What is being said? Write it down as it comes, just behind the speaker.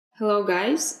Hello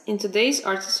guys, in today's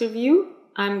artist review,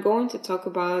 I'm going to talk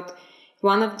about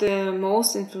one of the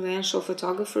most influential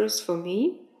photographers for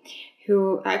me,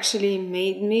 who actually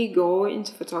made me go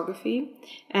into photography,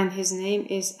 and his name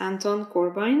is Anton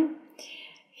Corbijn.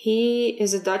 He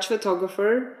is a Dutch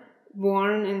photographer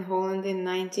born in Holland in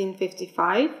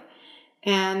 1955,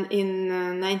 and in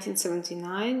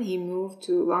 1979 he moved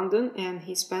to London and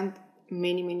he spent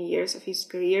many years of his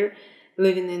career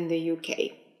living in the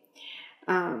UK.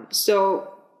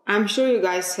 So I'm sure you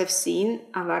guys have seen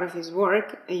a lot of his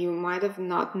work. You might have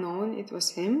not known it was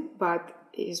him, but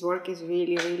his work is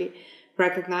really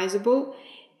recognizable.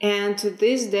 And to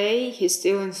this day, he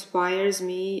still inspires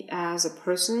me as a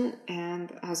person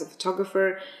and as a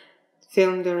photographer,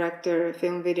 film director,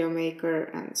 film video maker.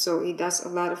 And so he does a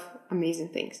lot of amazing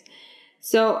things.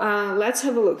 So let's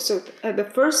have a look. So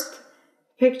the first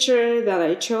picture that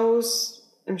I chose,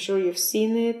 I'm sure you've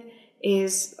seen it,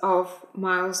 is of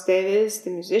Miles Davis,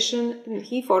 the musician, and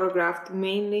he photographed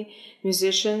mainly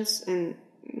musicians and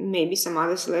maybe some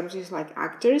other celebrities like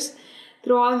actors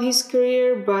throughout his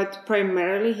career, but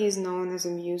primarily he's known as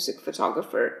a music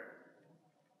photographer.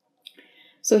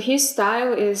 So his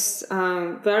style is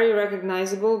very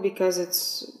recognizable because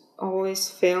it's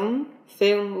always film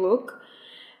look.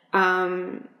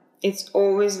 It's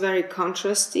always very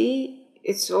contrasty.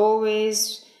 It's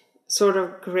always sort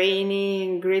of grainy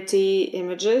and gritty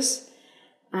images,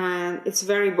 and it's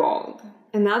very bold.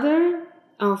 Another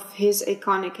of his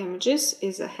iconic images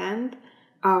is a hand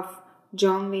of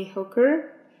John Lee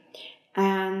Hooker,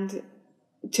 and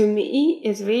to me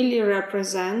it really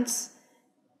represents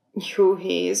who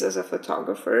he is as a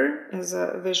photographer, as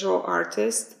a visual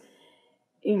artist.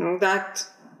 You know, that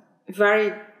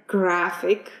very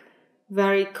graphic,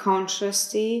 very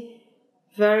contrasty,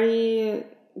 very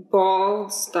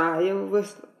bold style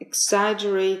with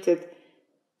exaggerated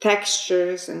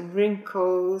textures and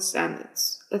wrinkles, and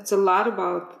it's a lot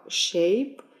about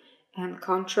shape and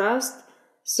contrast.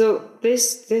 So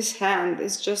this hand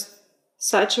is just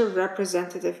such a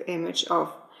representative image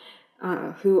of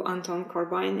who Anton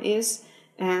Corbijn is,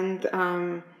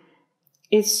 and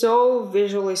it's so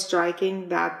visually striking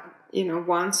that, you know,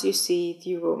 once you see it,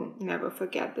 you will never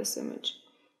forget this image.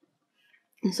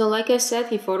 So like I said,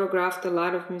 he photographed a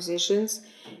lot of musicians.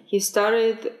 He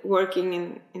started working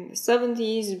in the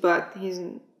 70s, but his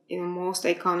most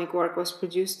iconic work was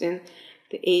produced in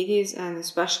the 80s and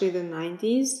especially the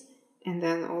 90s, and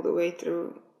then all the way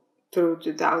through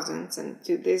 2000s and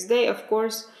to this day, of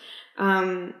course.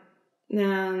 And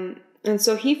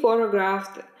so he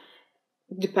photographed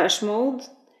Depeche Mode,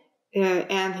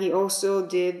 and he also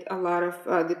did a lot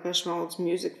of Depeche Mode's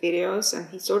music videos, and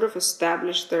he sort of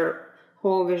established their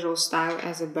whole visual style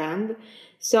as a band.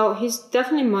 So he's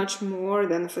definitely much more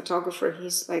than a photographer.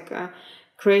 He's like a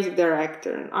creative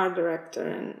director, an art director,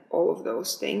 and all of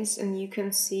those things. And you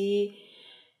can see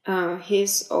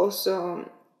his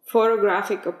also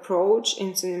photographic approach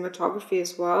in cinematography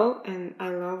as well. And I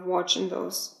love watching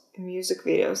those music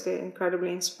videos. They're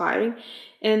incredibly inspiring.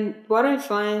 And what I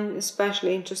find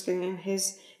especially interesting in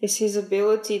his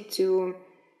ability to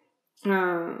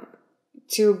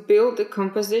build the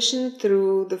composition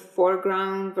through the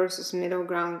foreground versus middle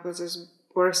ground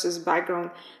versus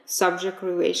background subject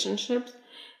relationships.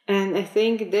 And I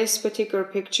think this particular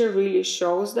picture really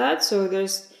shows that. So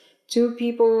there's two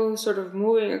people sort of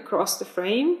moving across the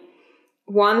frame.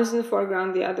 One is in the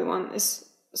foreground, the other one is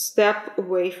a step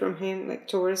away from him, like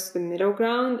towards the middle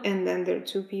ground. And then there are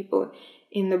two people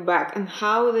in the back, and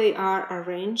how they are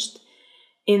arranged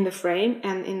in the frame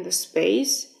and in the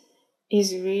space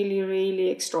is really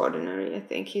extraordinary. I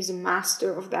think he's a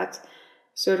master of that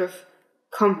sort of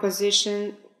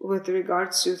composition with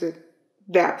regards to the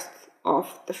depth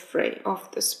of the frame, of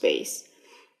the space.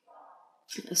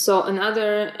 So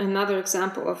another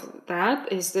example of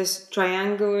that is this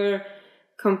triangular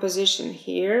composition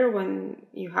here, when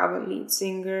you have a lead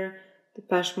singer,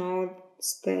 Depeche Mode,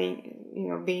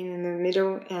 staying, being in the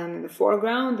middle and in the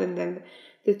foreground, and then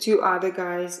the two other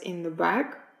guys in the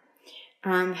back,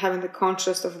 and having the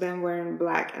contrast of them wearing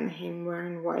black and him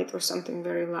wearing white or something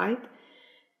very light.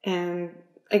 And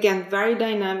again, very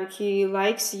dynamic. He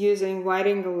likes using wide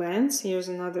angle lens. Here's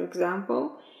another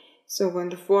example. So when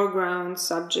the foreground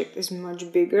subject is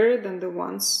much bigger than the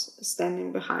ones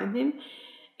standing behind him.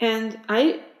 And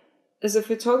I, as a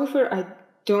photographer, I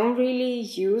don't really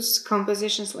use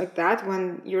compositions like that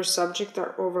when your subjects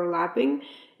are overlapping.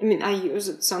 I mean, I use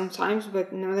it sometimes,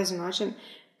 but not as much. And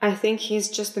I think he's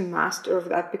just a master of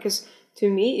that, because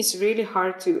to me, it's really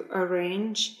hard to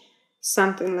arrange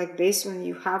something like this when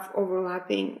you have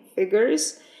overlapping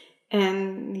figures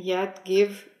and yet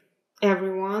give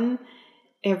everyone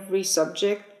every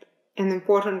subject an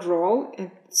important role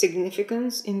and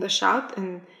significance in the shot,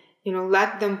 and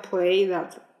let them play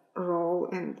that role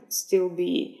and still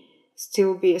be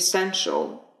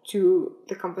essential to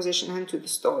the composition and to the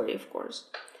story, of course.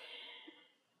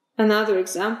 Another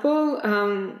example,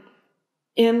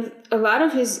 and a lot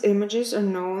of his images are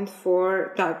known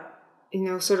for that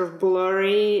sort of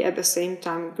blurry, at the same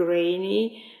time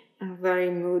grainy and very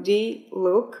moody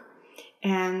look.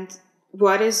 And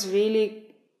what is really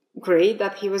great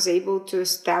that he was able to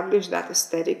establish that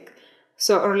aesthetic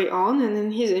so early on. And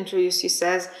in his interviews, he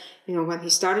says, when he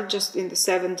started just in the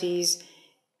 70s,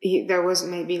 there was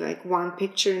maybe like one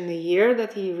picture in a year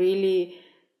that he really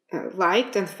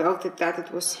liked and felt that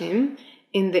it was him.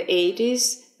 In the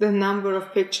 80s, the number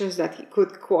of pictures that he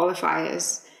could qualify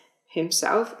as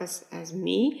himself, as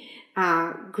me,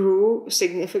 grew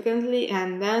significantly.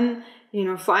 And then,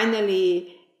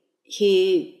 finally,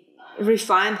 he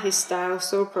refined his style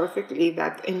so perfectly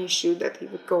that any shoot that he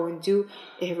would go and do,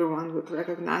 everyone would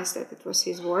recognize that it was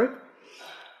his work.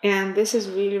 And this is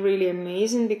really, really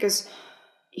amazing because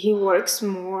he works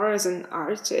more as an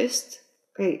artist,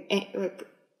 like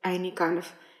any kind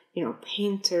of,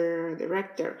 painter,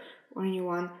 director, or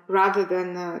anyone, rather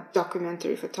than a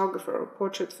documentary photographer or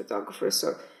portrait photographer.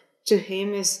 So to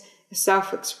him is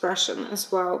self-expression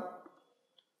as well.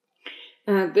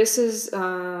 This is,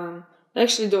 I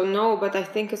actually don't know, but I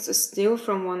think it's a still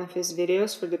from one of his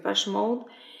videos for Depeche Mode.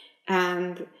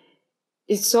 And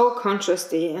it's so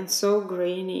contrasty and so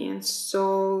grainy and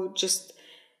so just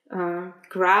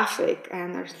graphic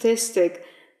and artistic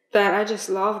that I just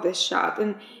love this shot.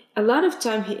 And a lot of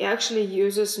time he actually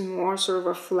uses more sort of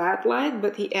a flat light,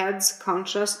 but he adds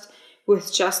contrast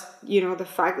with just, the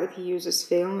fact that he uses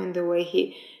film and the way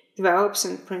he develops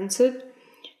and prints it.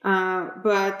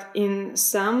 But in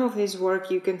some of his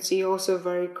work, you can see also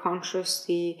very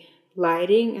contrasty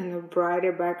lighting and a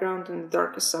brighter background and a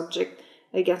darker subject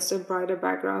against a brighter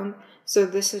background. So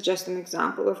this is just an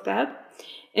example of that.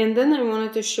 And then I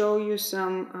wanted to show you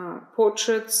some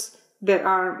portraits that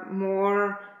are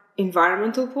more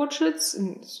environmental portraits,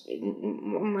 and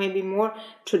maybe more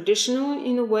traditional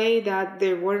in a way that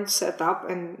they weren't set up,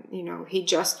 and he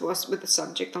just was with the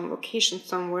subject on location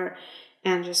somewhere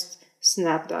and just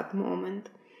snapped that moment.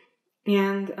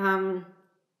 And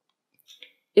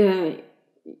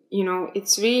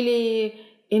it's really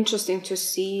interesting to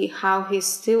see how he's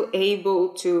still able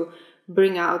to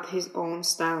bring out his own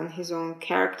style and his own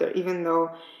character, even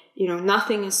though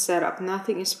nothing is set up,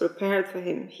 nothing is prepared for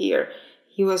him here.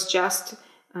 He was just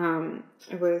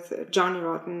with Johnny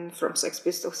Rotten from Sex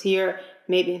Pistols here,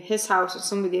 maybe in his house or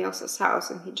somebody else's house,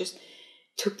 and he just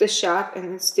took the shot,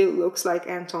 and it still looks like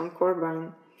Anton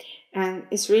Corbijn. And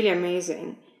it's really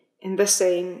amazing. And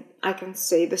I can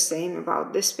say the same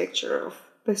about this picture of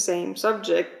the same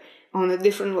subject on a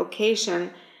different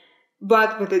location,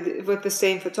 but with the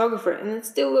same photographer, and it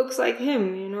still looks like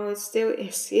him. It still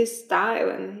is his style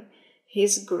and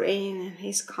his grain and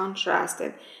his contrast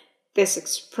and this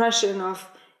expression of,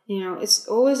 it's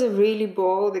always a really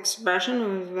bold expression,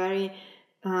 or very,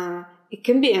 it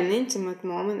can be an intimate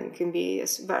moment, it can be a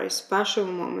very special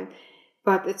moment,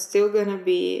 but it's still gonna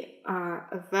be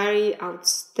a very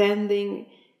outstanding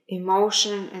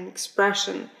emotion and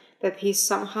expression that he's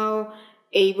somehow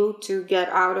able to get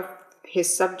out of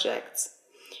his subjects.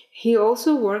 He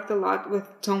also worked a lot with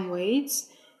Tom Waits,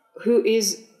 who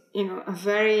is, a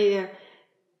very,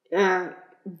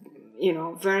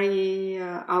 very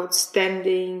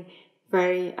outstanding,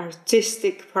 very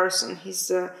artistic person.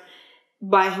 He's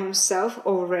by himself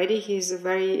already. He's a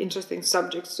very interesting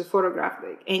subject to photograph.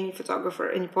 Like any photographer,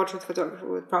 any portrait photographer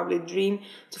would probably dream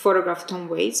to photograph Tom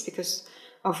Waits because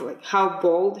of like how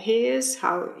bold he is,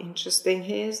 how interesting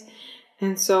he is.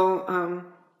 And so,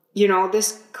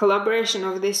 this collaboration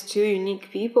of these two unique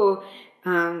people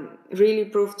really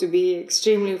proved to be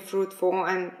extremely fruitful,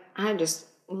 and I just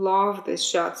love the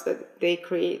shots that they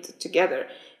created together.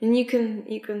 And you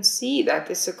can see that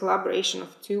it's a collaboration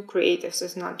of two creatives.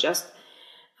 It's not just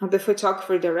the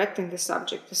photographer directing the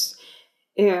subject. It's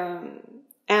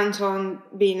Anton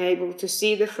being able to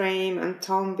see the frame and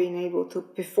Tom being able to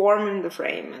perform in the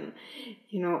frame and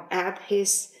add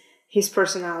his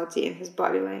personality and his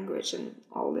body language and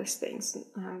all these things.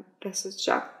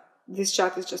 This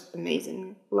shot is just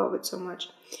amazing. Love it so much.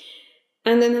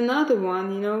 And then another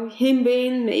one, him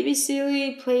being maybe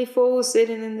silly, playful,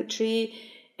 sitting in the tree,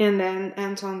 and then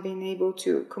Anton being able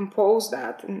to compose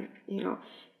that and,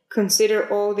 consider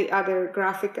all the other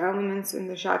graphic elements in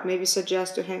the shot, maybe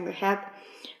suggest to hang the hat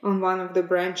on one of the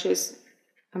branches.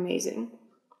 Amazing.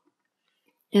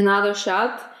 Another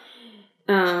shot,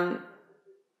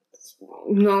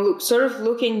 sort of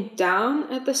looking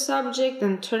down at the subject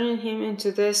and turning him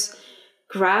into this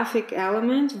graphic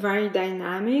element, very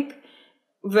dynamic,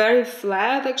 very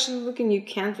flat actually looking. You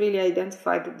can't really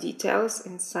identify the details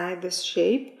inside this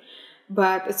shape,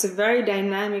 but it's a very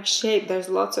dynamic shape. There's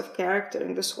lots of character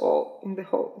in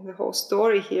the whole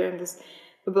story here, and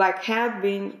the black hat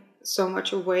being so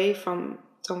much away from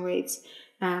Tom Waits,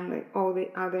 and like all the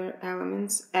other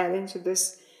elements adding to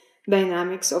this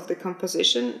dynamics of the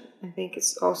composition. I think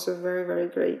it's also very, very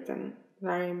great and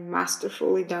very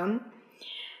masterfully done.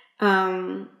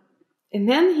 And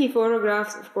then he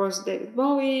photographed, of course, David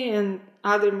Bowie and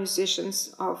other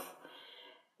musicians of,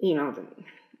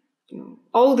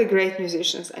 all the great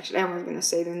musicians. Actually, I was going to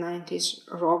say the 90s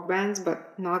rock bands,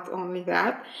 but not only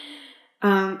that.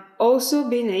 Also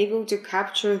being able to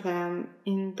capture them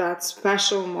in that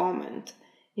special moment.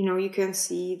 You can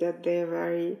see that they're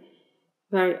very,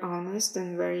 very honest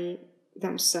and very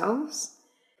themselves.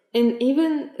 And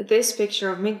even this picture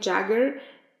of Mick Jagger,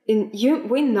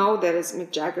 we know that it's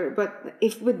Mick Jagger, but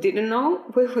if we didn't know,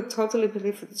 we would totally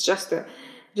believe it's just a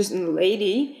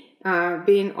lady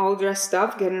being all dressed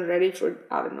up, getting ready for,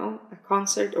 I don't know, a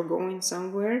concert or going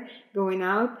somewhere, going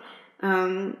out.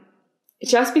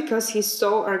 Just because he's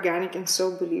so organic and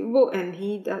so believable, and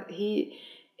he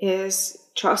is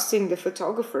trusting the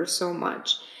photographer so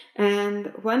much.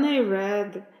 And when I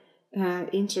read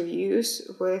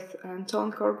interviews with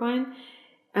Anton Corbijn,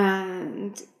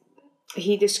 and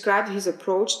he described his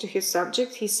approach to his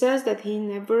subject, he says that he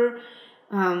never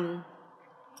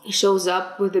shows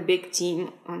up with a big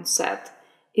team on set.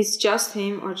 It's just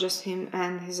him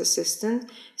and his assistant.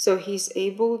 So he's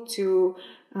able to,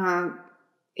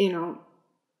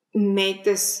 make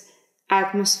this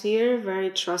atmosphere very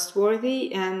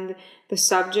trustworthy, and the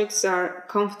subjects are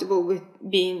comfortable with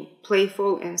being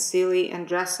playful and silly and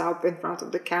dress up in front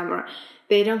of the camera.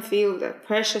 They don't feel the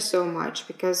pressure so much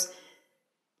because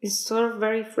it's sort of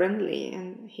very friendly,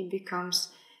 and he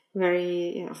becomes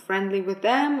very friendly with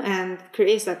them and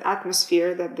creates that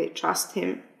atmosphere that they trust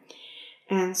him.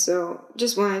 And so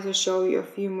just wanted to show you a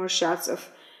few more shots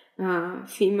of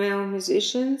female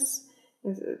musicians.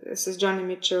 This is Johnny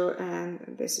Mitchell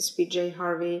and this is PJ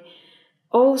Harvey.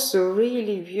 Also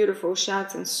really beautiful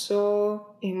shots and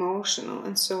so emotional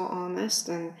and so honest,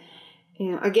 and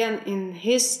again in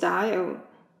his style,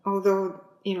 although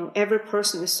every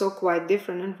person is so quite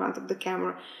different in front of the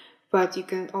camera, but you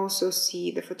can also see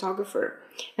the photographer.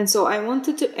 And so I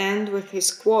wanted to end with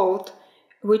his quote,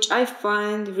 which I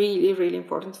find really, really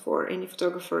important for any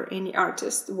photographer, any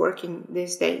artist working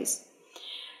these days.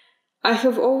 I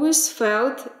have always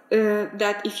felt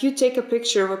that if you take a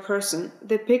picture of a person,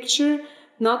 the picture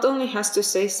not only has to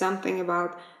say something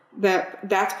about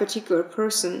that particular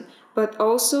person, but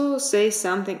also say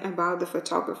something about the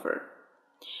photographer.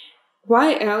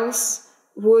 Why else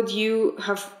would you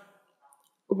have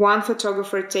one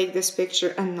photographer take this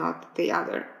picture and not the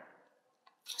other?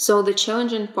 So the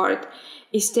challenging part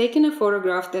is taking a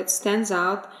photograph that stands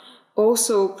out,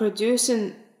 also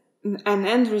producing an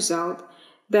end result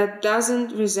that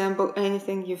doesn't resemble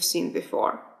anything you've seen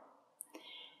before.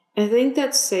 I think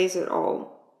that says it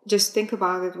all. Just think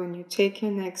about it when you take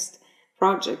your next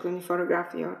project, when you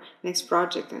photograph your next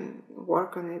project and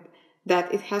work on it,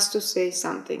 that it has to say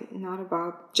something, not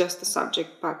about just the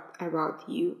subject, but about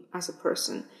you as a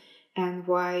person. And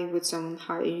why would someone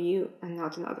hire you and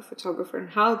not another photographer, and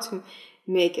how to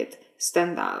make it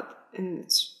stand out. And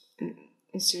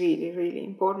it's really, really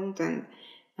important. And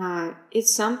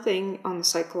it's something on the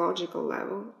psychological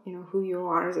level, who you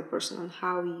are as a person and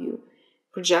how you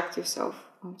project yourself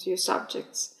onto your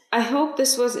subjects. I hope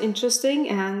this was interesting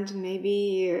and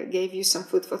maybe gave you some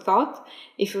food for thought.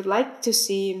 If you'd like to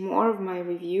see more of my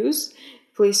reviews,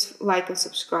 please like and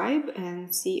subscribe,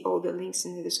 and see all the links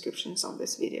in the descriptions of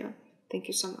this video. Thank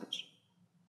you so much.